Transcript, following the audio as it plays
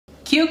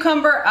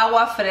Cucumber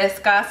Agua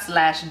Fresca /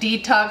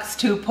 Detox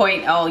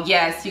 2.0.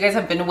 Yes, you guys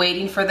have been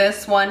waiting for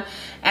this one.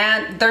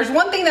 And there's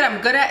one thing that I'm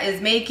good at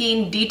is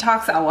making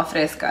detox agua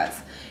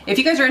frescas. If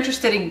you guys are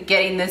interested in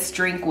getting this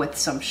drink with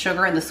some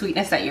sugar and the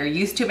sweetness that you're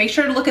used to, make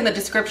sure to look in the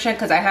description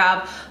because I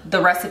have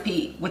the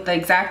recipe with the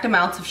exact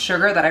amounts of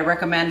sugar that I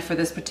recommend for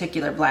this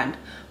particular blend.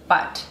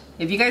 But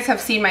if you guys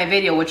have seen my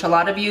video, which a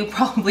lot of you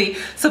probably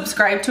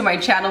subscribe to my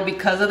channel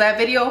because of that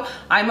video,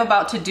 I'm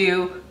about to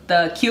do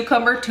the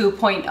Cucumber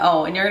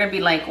 2.0, and you're gonna be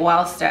like,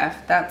 wow,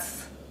 Steph,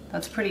 that's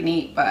pretty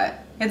neat, but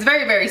it's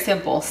very, very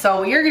simple.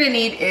 So what you're gonna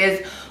need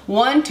is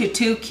 1 to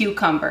 2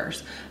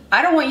 cucumbers.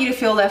 I don't want you to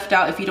feel left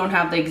out if you don't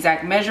have the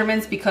exact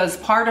measurements, because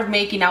part of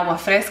making agua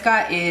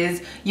fresca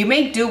is you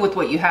make do with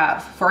what you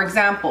have. For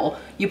example,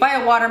 you buy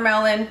a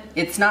watermelon,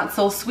 it's not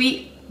so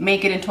sweet,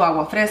 make it into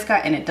agua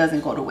fresca and it doesn't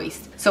go to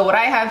waste. So what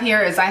I have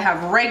here is I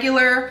have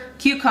regular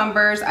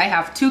cucumbers. I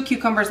have 2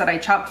 cucumbers that I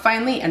chopped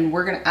finely, and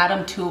we're gonna add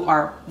them to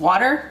our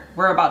water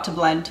we're about to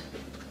blend.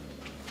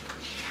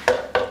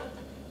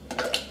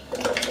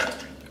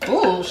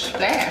 Ooh,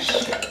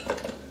 splash.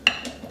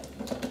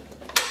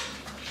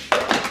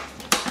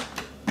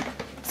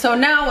 So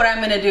now what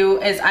I'm gonna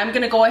do is I'm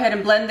gonna go ahead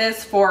and blend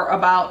this for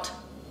about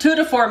 2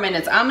 to 4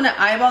 minutes. I'm gonna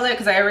eyeball it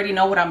because I already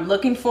know what I'm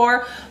looking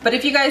for. But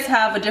if you guys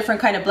have a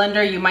different kind of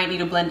blender, you might need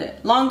to blend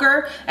it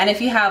longer. And if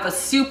you have a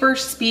super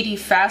speedy,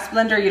 fast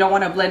blender, you don't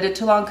wanna blend it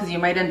too long because you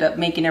might end up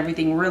making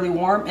everything really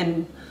warm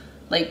and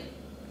like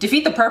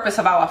defeat the purpose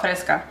of agua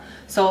fresca.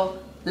 So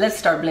let's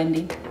start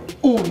blending.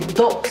 1,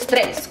 2,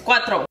 3,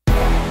 4.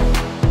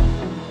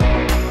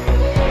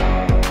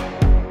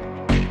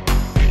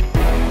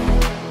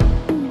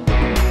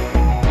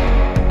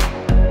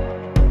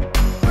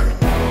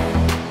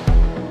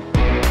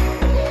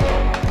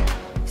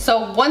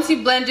 So once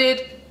you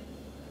blended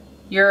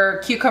your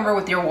cucumber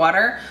with your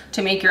water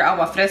to make your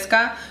agua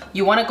fresca,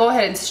 you want to go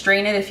ahead and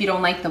strain it if you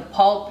don't like the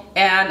pulp.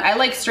 And I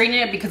like straining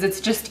it because it's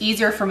just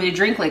easier for me to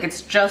drink. Like,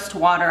 it's just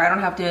water. I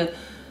don't have to,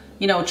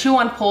 you know, chew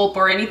on pulp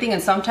or anything.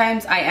 And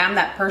sometimes I am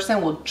that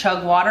person will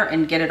chug water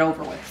and get it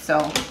over with.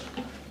 So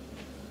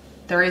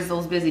there is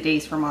those busy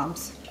days for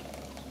moms.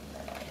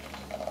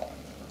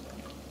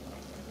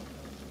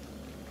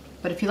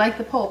 But if you like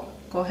the pulp,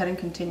 go ahead and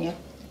continue.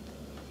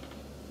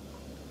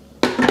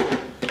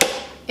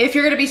 If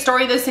you're going to be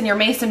storing this in your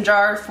mason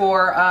jar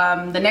for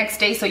the next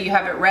day so you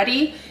have it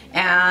ready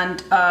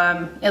and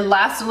it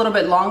lasts a little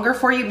bit longer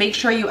for you, make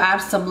sure you add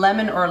some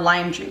lemon or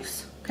lime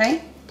juice,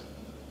 okay?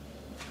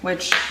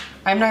 Which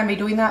I'm not going to be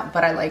doing that,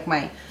 but I like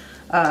my,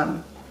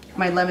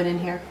 my lemon in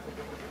here.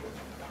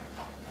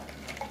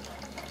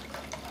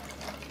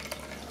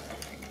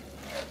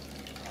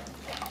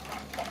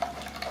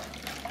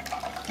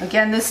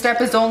 Again, this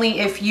step is only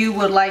if you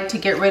would like to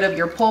get rid of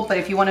your pulp, but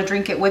if you want to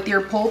drink it with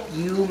your pulp,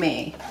 you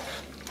may.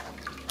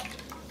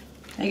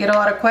 I get a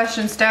lot of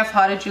questions, Steph,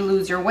 how did you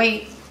lose your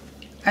weight?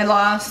 I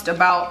lost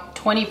about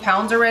 20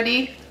 pounds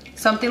already,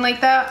 something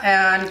like that.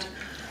 And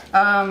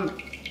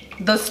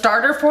the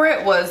starter for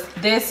it was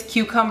this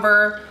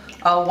cucumber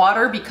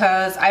water,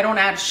 because I don't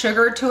add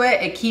sugar to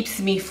it. It keeps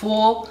me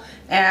full.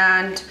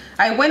 And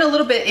I went a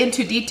little bit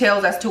into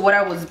details as to what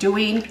I was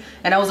doing,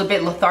 and I was a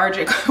bit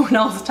lethargic when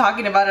I was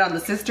talking about it on the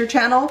sister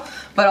channel,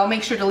 but I'll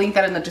make sure to link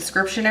that in the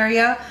description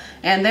area.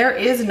 And there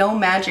is no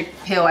magic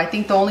pill. I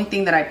think the only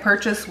thing that I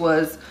purchased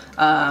was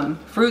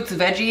fruits,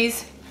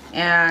 veggies,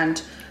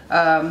 and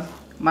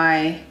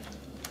my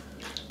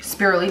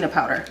spirulina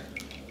powder.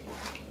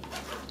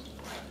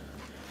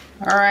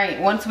 All right,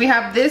 once we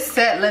have this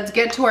set, let's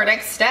get to our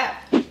next step.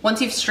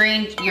 Once you've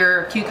strained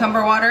your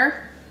cucumber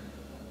water,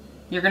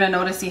 you're gonna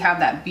notice you have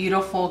that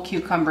beautiful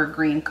cucumber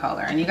green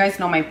color. And you guys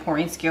know my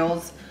pouring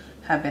skills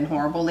have been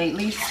horrible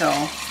lately, so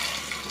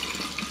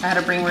I had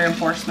to bring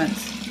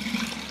reinforcements.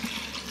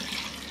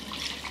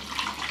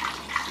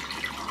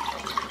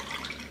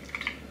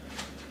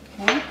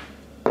 Okay.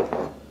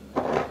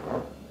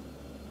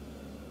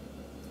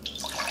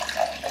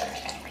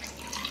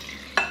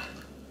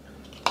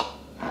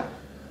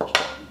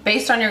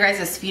 Based on your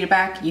guys'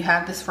 feedback, you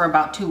have this for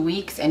about 2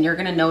 weeks and you're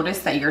gonna notice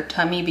that your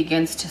tummy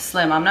begins to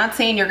slim. I'm not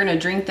saying you're gonna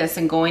drink this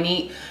and go and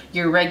eat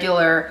your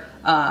regular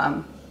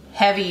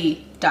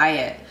heavy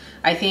diet.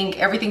 I think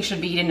everything should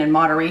be eaten in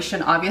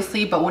moderation,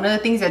 obviously, but one of the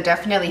things that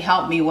definitely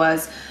helped me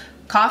was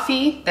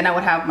coffee. Then I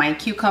would have my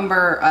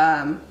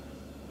cucumber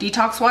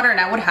detox water, and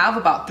I would have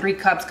about 3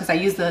 cups because I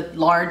use the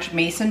large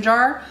mason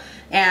jar.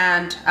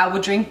 And I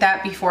would drink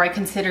that before I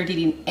considered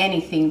eating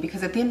anything,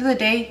 because at the end of the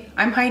day,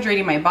 I'm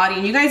hydrating my body.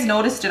 And you guys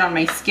noticed it on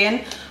my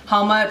skin,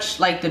 how much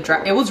like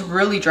it was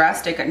really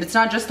drastic. And it's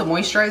not just the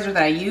moisturizer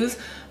that I use.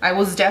 I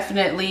was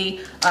definitely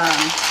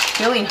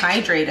feeling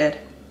hydrated.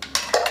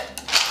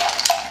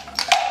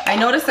 I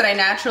noticed that I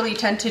naturally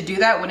tend to do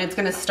that when it's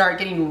gonna start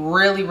getting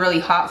really, really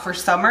hot for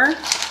summer.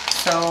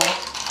 So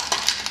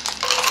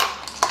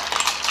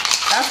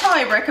that's how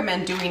I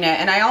recommend doing it.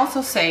 And I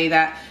also say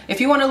that if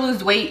you want to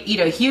lose weight,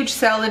 eat a huge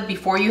salad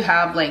before you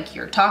have like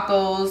your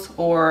tacos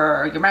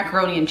or your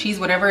macaroni and cheese,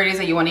 whatever it is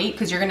that you want to eat,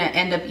 because you're going to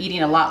end up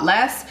eating a lot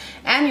less,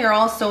 and you're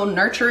also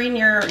nurturing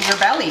your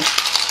belly.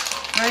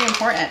 Very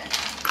important.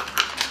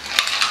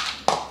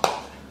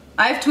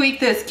 I've tweaked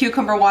this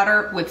cucumber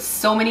water with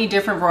so many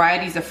different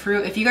varieties of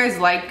fruit. If you guys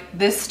like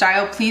this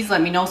style, please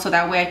let me know so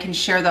that way I can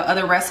share the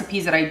other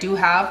recipes that I do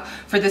have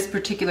for this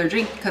particular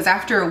drink. Because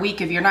after a week,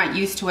 if you're not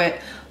used to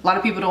it, a lot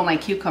of people don't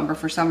like cucumber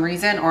for some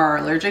reason or are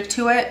allergic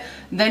to it,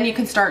 then you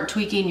can start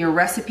tweaking your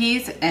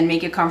recipes and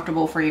make it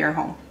comfortable for your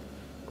home.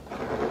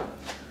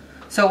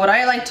 So what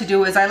I like to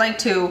do is I like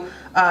to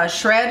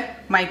shred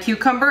my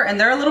cucumber, and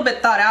they're a little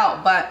bit thawed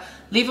out, but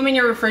leave them in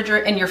your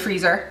refrigerator, in your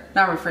freezer,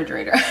 not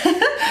refrigerator.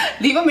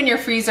 Leave them in your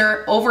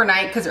freezer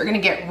overnight because they're gonna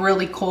get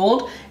really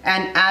cold,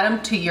 and add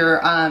them to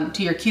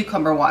your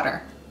cucumber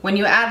water. When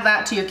you add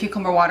that to your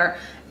cucumber water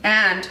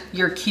and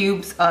your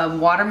cubes of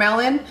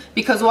watermelon,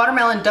 because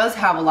watermelon does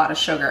have a lot of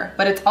sugar,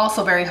 but it's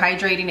also very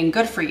hydrating and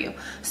good for you.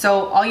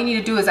 So all you need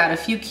to do is add a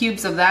few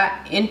cubes of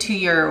that into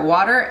your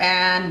water,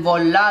 and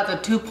voila, the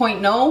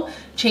 2.0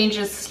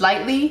 changes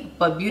slightly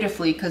but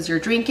beautifully because you're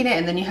drinking it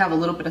and then you have a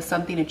little bit of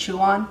something to chew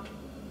on.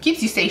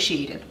 Keeps you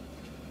satiated.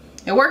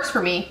 It works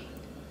for me,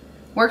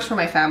 works for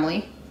my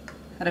family.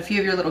 Add a few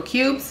of your little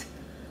cubes.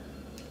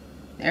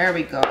 There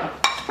we go.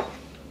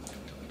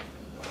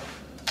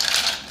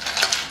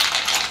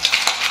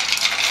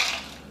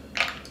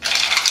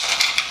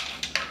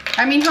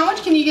 I mean, how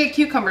much can you get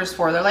cucumbers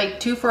for? They're like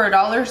 2 for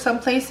 $1 some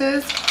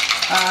places.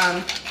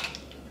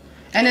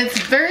 And it's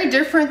very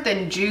different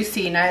than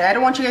juicing. I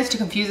don't want you guys to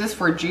confuse this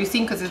for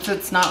juicing because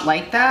it's not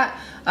like that.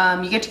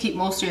 You get to keep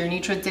most of your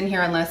nutrients in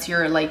here unless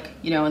you're like,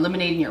 you know,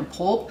 eliminating your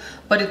pulp,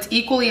 but it's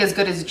equally as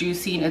good as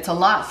juicing. It's a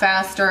lot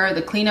faster.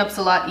 The cleanup's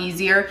a lot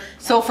easier.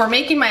 So for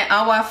making my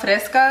agua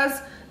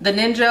frescas, the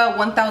Ninja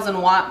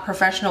 1000 watt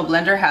professional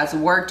blender has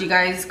worked. You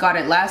guys got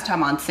it last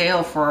time on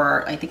sale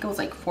for, I think it was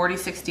like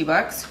 40-60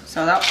 bucks.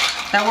 So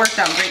that worked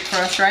out great for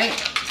us, right?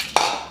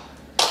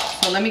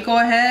 So let me go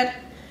ahead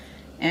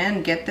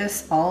and get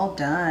this all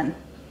done.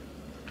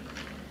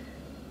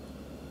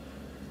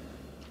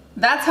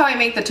 That's how I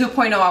make the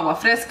 2.0 agua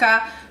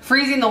fresca.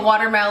 Freezing the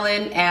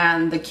watermelon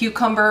and the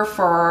cucumber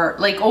for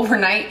like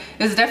overnight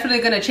is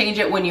definitely gonna change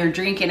it when you're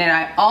drinking it.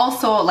 I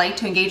also like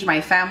to engage my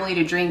family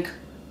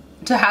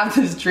to have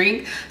this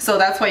drink. So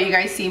that's why you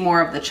guys see more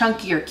of the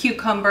chunkier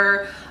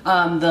cucumber,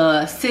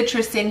 the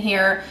citrus in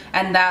here.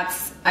 And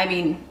that's, I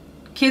mean,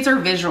 kids are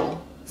visual.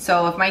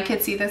 So if my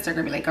kids see this, they're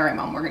gonna be like, all right,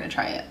 mom, we're gonna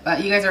try it.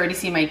 But you guys already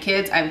see my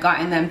kids. I've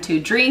gotten them to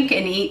drink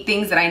and eat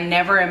things that I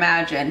never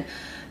imagined.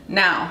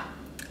 Now,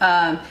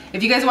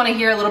 if you guys want to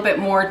hear a little bit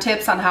more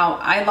tips on how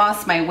I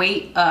lost my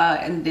weight,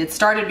 and it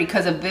started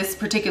because of this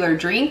particular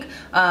drink,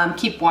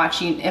 keep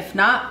watching. If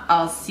not,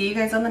 I'll see you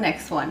guys on the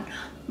next one.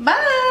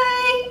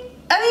 Bye!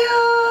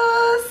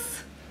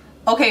 Adios!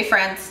 Okay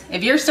friends,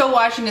 if you're still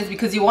watching this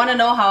because you want to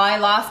know how I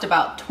lost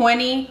about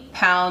 20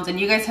 pounds, and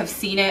you guys have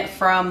seen it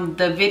from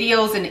the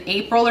videos in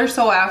April or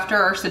so after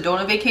our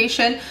Sedona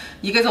vacation,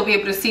 you guys will be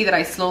able to see that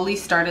I slowly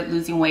started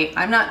losing weight.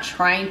 I'm not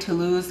trying to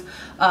lose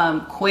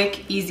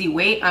quick, easy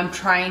weight. I'm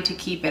trying to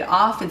keep it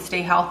off and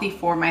stay healthy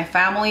for my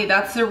family.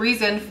 That's the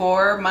reason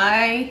for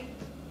my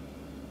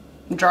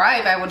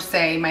drive, I would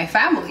say, my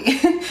family.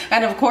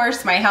 And of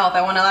course my health.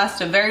 I want to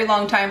last a very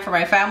long time for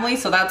my family,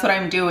 so that's what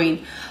I'm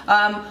doing.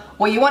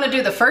 What you want to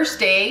do the first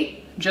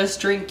day, just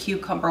drink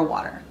cucumber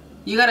water.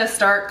 You got to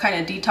start kind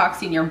of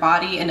detoxing your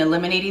body and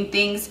eliminating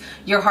things.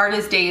 Your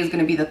hardest day is going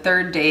to be the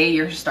third day.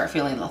 You start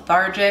feeling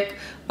lethargic,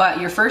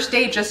 but your first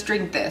day, just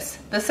drink this.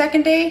 The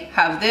second day,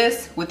 have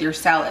this with your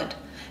salad.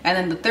 And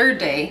then the third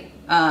day,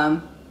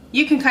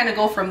 you can kind of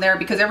go from there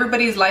because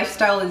everybody's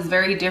lifestyle is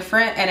very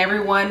different and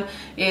everyone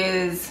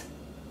is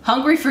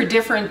hungry for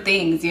different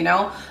things, you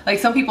know? Like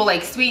some people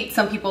like sweet,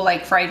 some people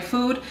like fried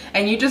food,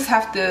 and you just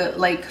have to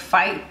like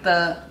fight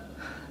the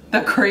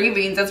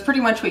cravings. That's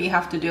pretty much what you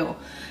have to do.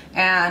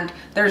 And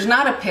there's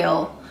not a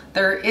pill.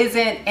 There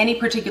isn't any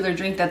particular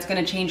drink that's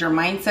gonna change your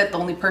mindset. The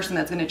only person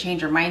that's gonna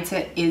change your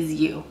mindset is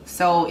you.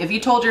 So if you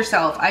told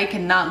yourself, I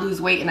cannot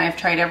lose weight and I've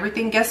tried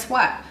everything, guess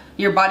what?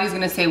 Your body's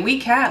gonna say, we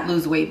can't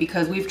lose weight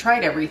because we've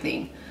tried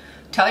everything.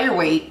 Tell your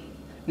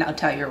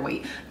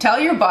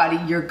body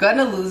you're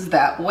gonna lose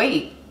that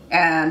weight.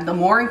 And the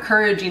more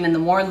encouraging and the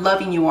more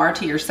loving you are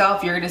to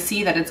yourself, you're gonna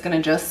see that it's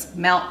gonna just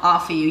melt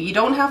off of you. You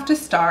don't have to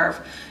starve,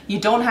 you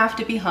don't have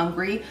to be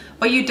hungry,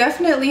 but you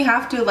definitely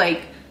have to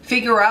like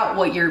figure out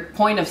what your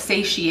point of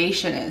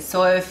satiation is.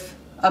 So if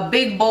a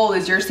big bowl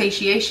is your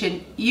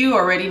satiation, you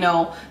already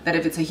know that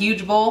if it's a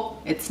huge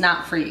bowl, it's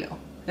not for you.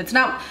 It's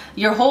not,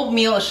 your whole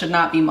meal should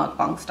not be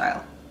mukbang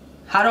style.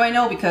 How do I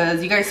know?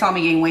 Because you guys saw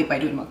me gain weight by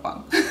doing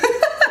mukbang.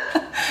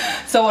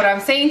 So what I'm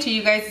saying to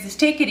you guys is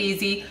take it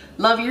easy,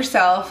 love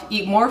yourself,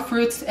 eat more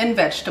fruits and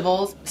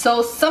vegetables.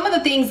 So some of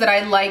the things that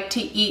I like to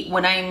eat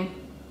when I'm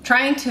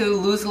trying to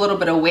lose a little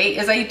bit of weight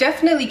is I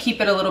definitely keep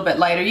it a little bit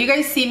lighter. You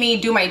guys see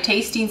me do my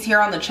tastings here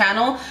on the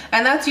channel,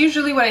 and that's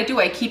usually what I do.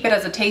 I keep it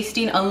as a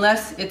tasting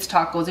unless it's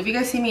tacos. If you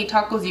guys see me eat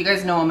tacos, you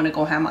guys know I'm gonna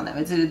go ham on them.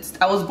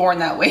 I was born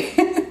that way.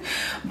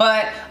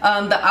 But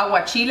the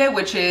agua chile,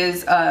 which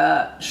is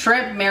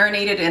shrimp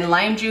marinated in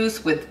lime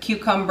juice with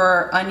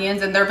cucumber,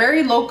 onions, and they're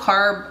very low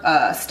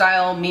carb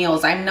style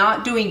meals. I'm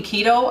not doing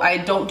keto. I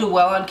don't do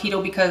well on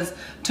keto because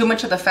too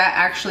much of the fat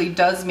actually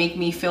does make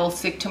me feel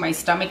sick to my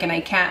stomach and I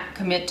can't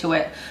commit to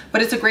it.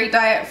 But it's a great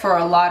diet for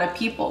a lot of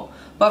people.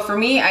 But for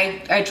me,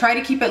 I try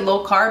to keep it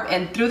low carb,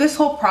 and through this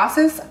whole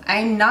process,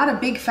 I'm not a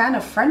big fan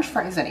of French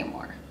fries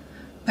anymore.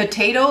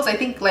 Potatoes, I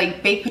think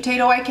like baked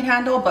potato I can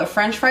handle, but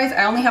French fries,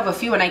 I only have a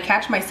few and I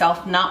catch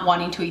myself not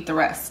wanting to eat the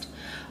rest.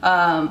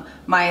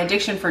 My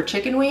addiction for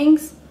chicken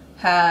wings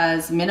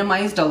has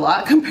minimized a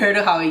lot compared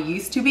to how it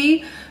used to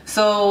be.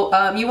 So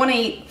you want to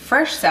eat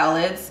fresh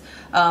salads,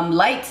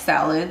 light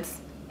salads,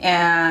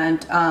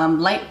 and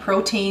light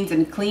proteins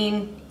and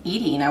clean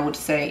eating, I would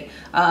say.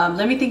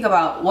 Let me think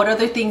about what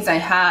other things I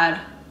had.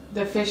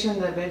 The fish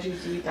and the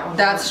veggies you eat, that one.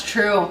 That's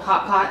true.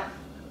 Hot pot.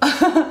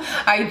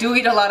 I do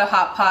eat a lot of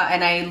hot pot,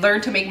 and I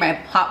learned to make my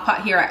hot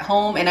pot here at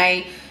home, and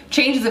I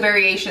change the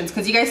variations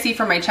because you guys see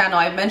from my channel,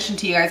 I've mentioned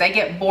to you guys, I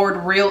get bored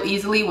real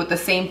easily with the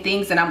same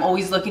things, and I'm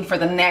always looking for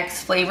the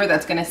next flavor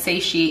that's gonna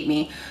satiate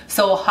me.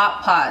 So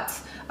hot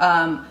pots,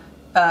 cod,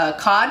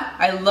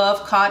 I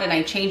love cod, and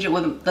I change it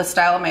with the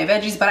style of my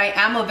veggies, but I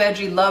am a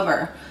veggie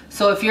lover.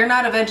 So if you're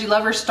not a veggie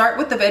lover, start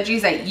with the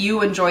veggies that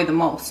you enjoy the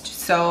most.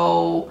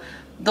 So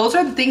those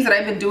are the things that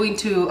I've been doing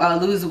to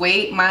lose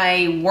weight.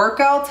 My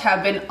workouts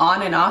have been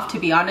on and off, to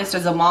be honest.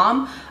 As a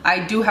mom,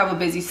 I do have a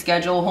busy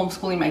schedule,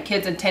 homeschooling my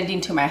kids and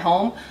tending to my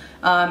home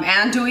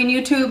and doing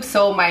YouTube.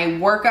 So my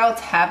workouts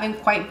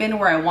haven't quite been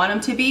where I want them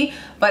to be,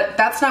 but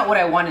that's not what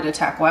I wanted to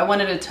tackle. I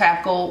wanted to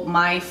tackle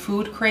my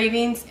food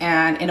cravings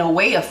and, in a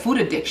way, a food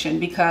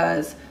addiction,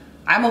 because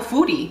I'm a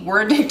foodie.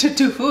 We're addicted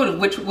to food,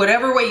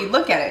 whatever way you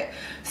look at it.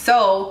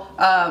 So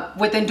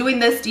within doing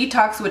this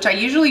detox, which I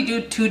usually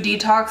do 2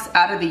 detox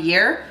out of the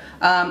year,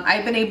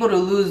 I've been able to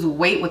lose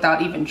weight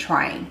without even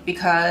trying,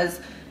 because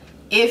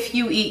if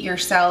you eat your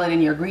salad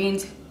and your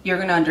greens, you're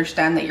gonna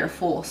understand that you're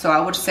full. So I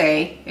would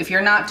say, if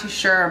you're not too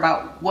sure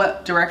about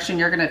what direction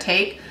you're gonna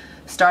take,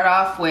 start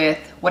off with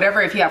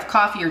whatever. If you have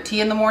coffee or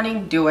tea in the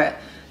morning, do it.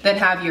 Then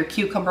have your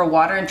cucumber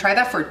water and try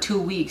that for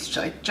 2 weeks.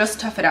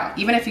 Just tough it out.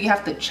 Even if you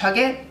have to chug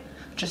it,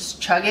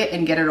 just chug it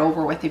and get it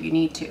over with if you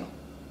need to.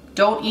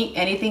 Don't eat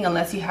anything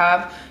unless you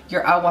have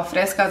your agua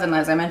frescas, and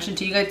as I mentioned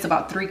to you guys, it's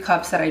about 3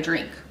 cups that I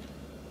drink.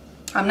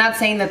 I'm not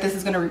saying that this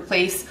is going to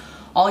replace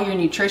all your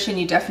nutrition.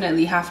 You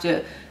definitely have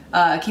to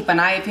keep an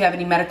eye. If you have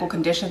any medical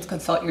conditions,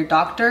 consult your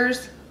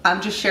doctors.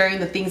 I'm just sharing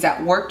the things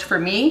that worked for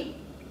me.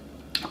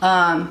 Take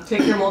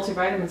your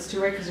multivitamins too,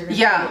 right? Because you're going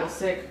to get a little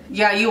sick.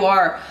 Yeah, you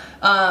are.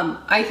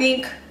 I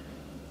think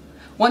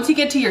once you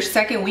get to your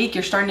 2nd week,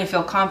 you're starting to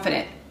feel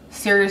confident.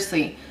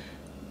 Seriously.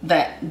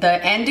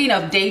 The ending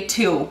of day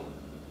 2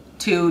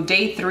 to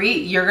day 3,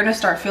 you're gonna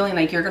start feeling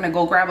like you're gonna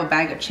go grab a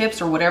bag of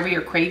chips or whatever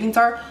your cravings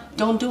are.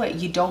 Don't do it.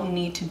 You don't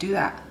need to do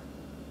that.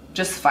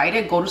 Just fight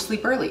it. Go to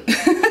sleep early.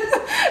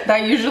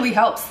 That usually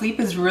helps. Sleep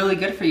is really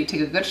good for you.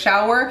 Take a good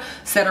shower,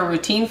 set a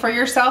routine for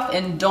yourself,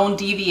 and don't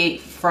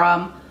deviate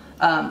from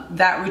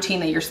that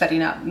routine that you're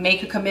setting up.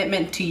 Make a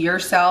commitment to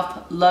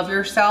yourself, love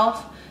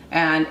yourself,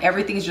 and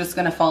everything's just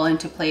gonna fall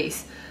into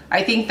place.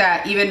 I think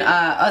that even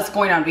us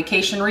going on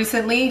vacation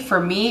recently,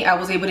 for me, I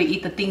was able to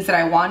eat the things that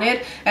I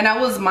wanted, and I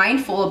was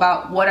mindful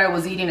about what I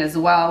was eating as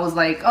well. I was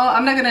like, oh,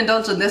 I'm not gonna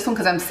indulge in this one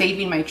because I'm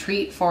saving my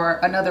treat for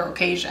another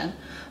occasion.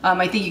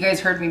 I think you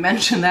guys heard me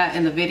mention that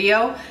in the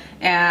video,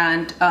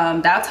 and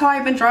that's how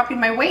I've been dropping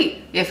my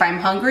weight. If I'm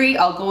hungry,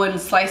 I'll go and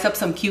slice up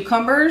some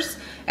cucumbers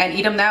and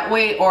eat them that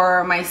way,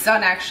 or my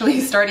son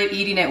actually started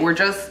eating it.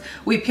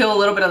 We peel a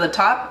little bit of the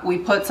top, we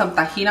put some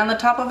Tajin on the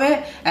top of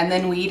it, and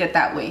then we eat it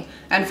that way.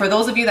 And for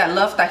those of you that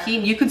love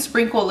Tajin, you can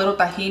sprinkle a little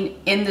Tajin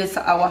in this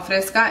agua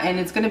fresca, and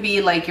it's gonna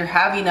be like you're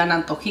having an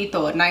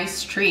antojito, a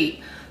nice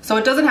treat. So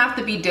it doesn't have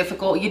to be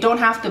difficult. You don't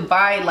have to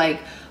buy like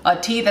a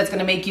tea that's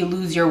gonna make you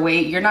lose your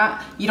weight. You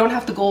don't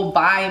have to go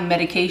buy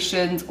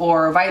medications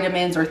or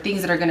vitamins or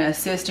things that are gonna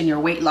assist in your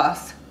weight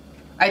loss.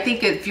 I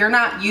think if you're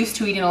not used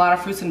to eating a lot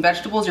of fruits and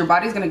vegetables, your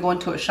body's gonna go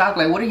into a shock.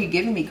 Like, what are you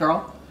giving me,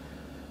 girl?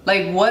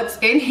 Like, what's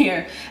in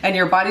here? And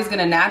your body's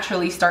gonna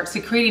naturally start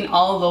secreting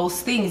all those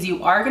things.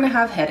 You are gonna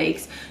have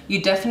headaches.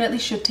 You definitely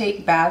should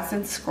take baths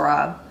and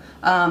scrub.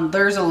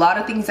 There's a lot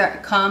of things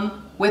that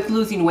come with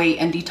losing weight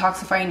and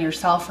detoxifying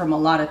yourself from a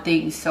lot of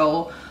things.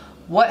 So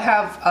what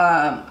have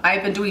I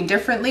been doing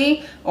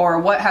differently, or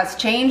what has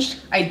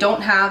changed? I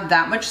don't have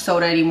that much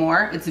soda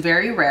anymore. It's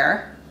very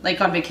rare. Like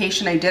on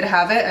vacation, I did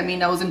have it. I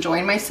mean, I was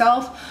enjoying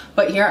myself,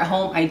 but here at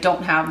home, I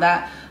don't have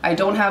that. I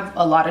don't have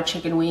a lot of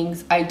chicken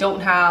wings. I don't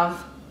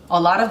have a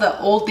lot of the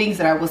old things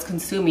that I was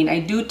consuming. I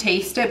do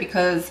taste it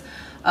because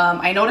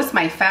I noticed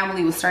my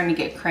family was starting to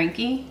get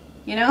cranky,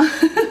 you know?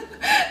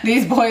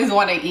 These boys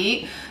want to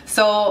eat.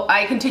 So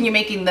I continue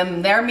making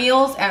them their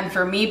meals, and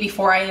for me,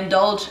 before I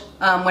indulge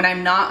when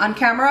I'm not on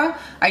camera,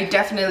 I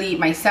definitely eat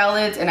my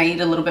salads, and I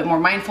eat a little bit more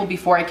mindful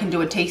before I can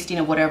do a tasting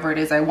of whatever it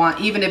is I want.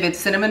 Even if it's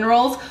cinnamon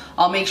rolls,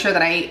 I'll make sure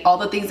that I ate all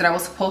the things that I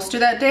was supposed to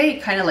that day,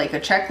 kind of like a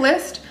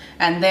checklist,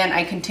 and then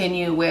I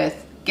continue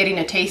with getting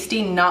a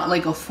tasting, not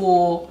like a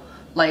full,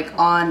 like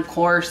on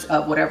course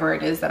of whatever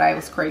it is that I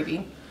was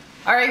craving.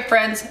 All right,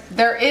 friends,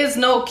 there is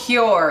no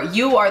cure.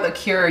 You are the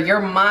cure.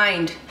 Your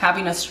mind,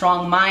 having a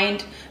strong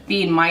mind,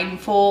 being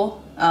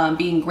mindful,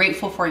 being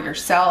grateful for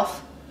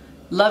yourself,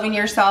 loving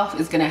yourself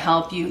is gonna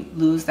help you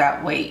lose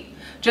that weight.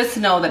 Just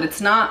know that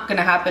it's not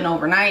gonna happen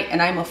overnight,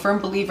 and I'm a firm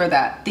believer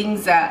that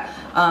things that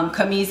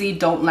come easy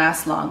don't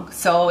last long.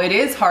 So it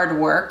is hard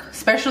work,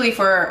 especially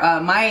for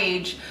my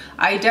age.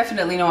 I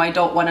definitely know I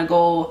don't wanna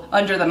go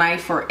under the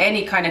knife for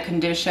any kind of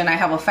condition. I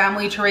have a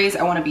family to raise,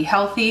 I wanna be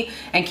healthy,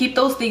 and keep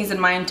those things in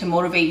mind to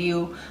motivate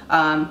you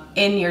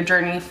in your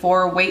journey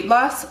for weight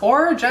loss,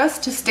 or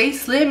just to stay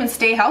slim and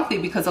stay healthy,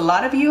 because a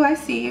lot of you, I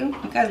see you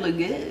guys look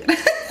good.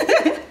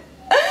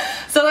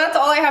 So that's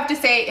all I have to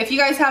say. If you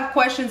guys have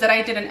questions that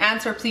I didn't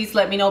answer, please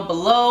let me know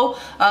below.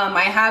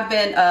 I have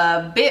been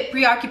a bit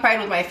preoccupied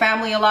with my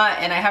family a lot,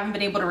 and I haven't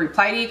been able to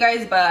reply to you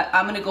guys, but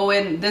I'm gonna go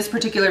in this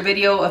particular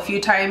video a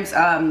few times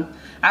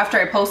after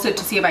I post it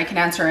to see if I can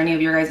answer any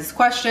of your guys'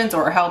 questions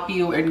or help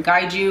you and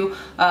guide you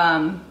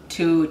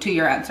to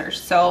your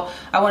answers. So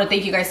I want to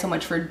thank you guys so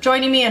much for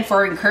joining me and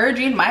for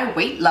encouraging my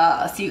weight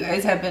loss. You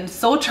guys have been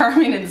so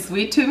charming and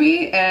sweet to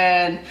me,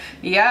 and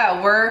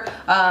yeah,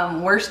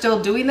 we're still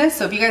doing this.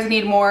 So if you guys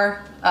need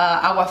more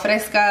agua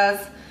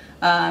frescas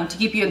to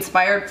keep you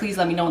inspired, please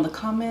let me know in the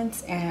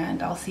comments,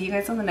 and I'll see you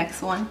guys on the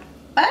next one.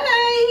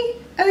 Bye.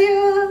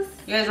 Adios.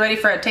 You guys ready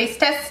for a taste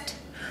test?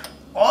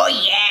 Oh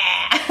yeah.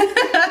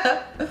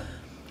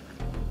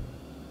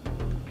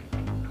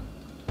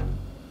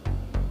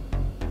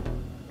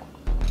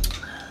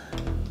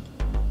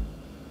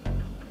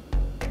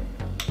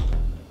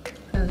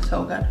 This is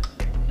so good.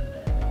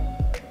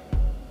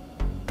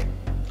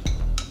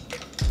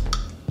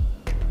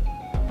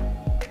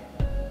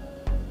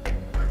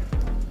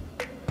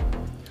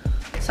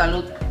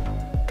 Salud.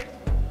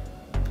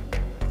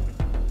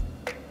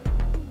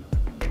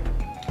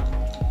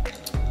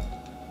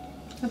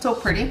 It's so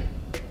pretty.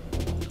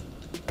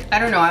 I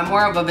don't know, I'm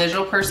more of a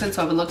visual person,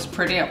 so if it looks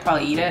pretty, I'll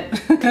probably eat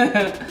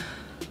it.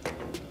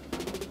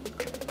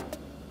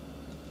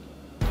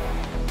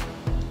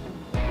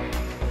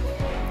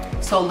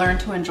 So learn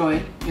to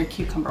enjoy your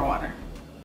cucumber water.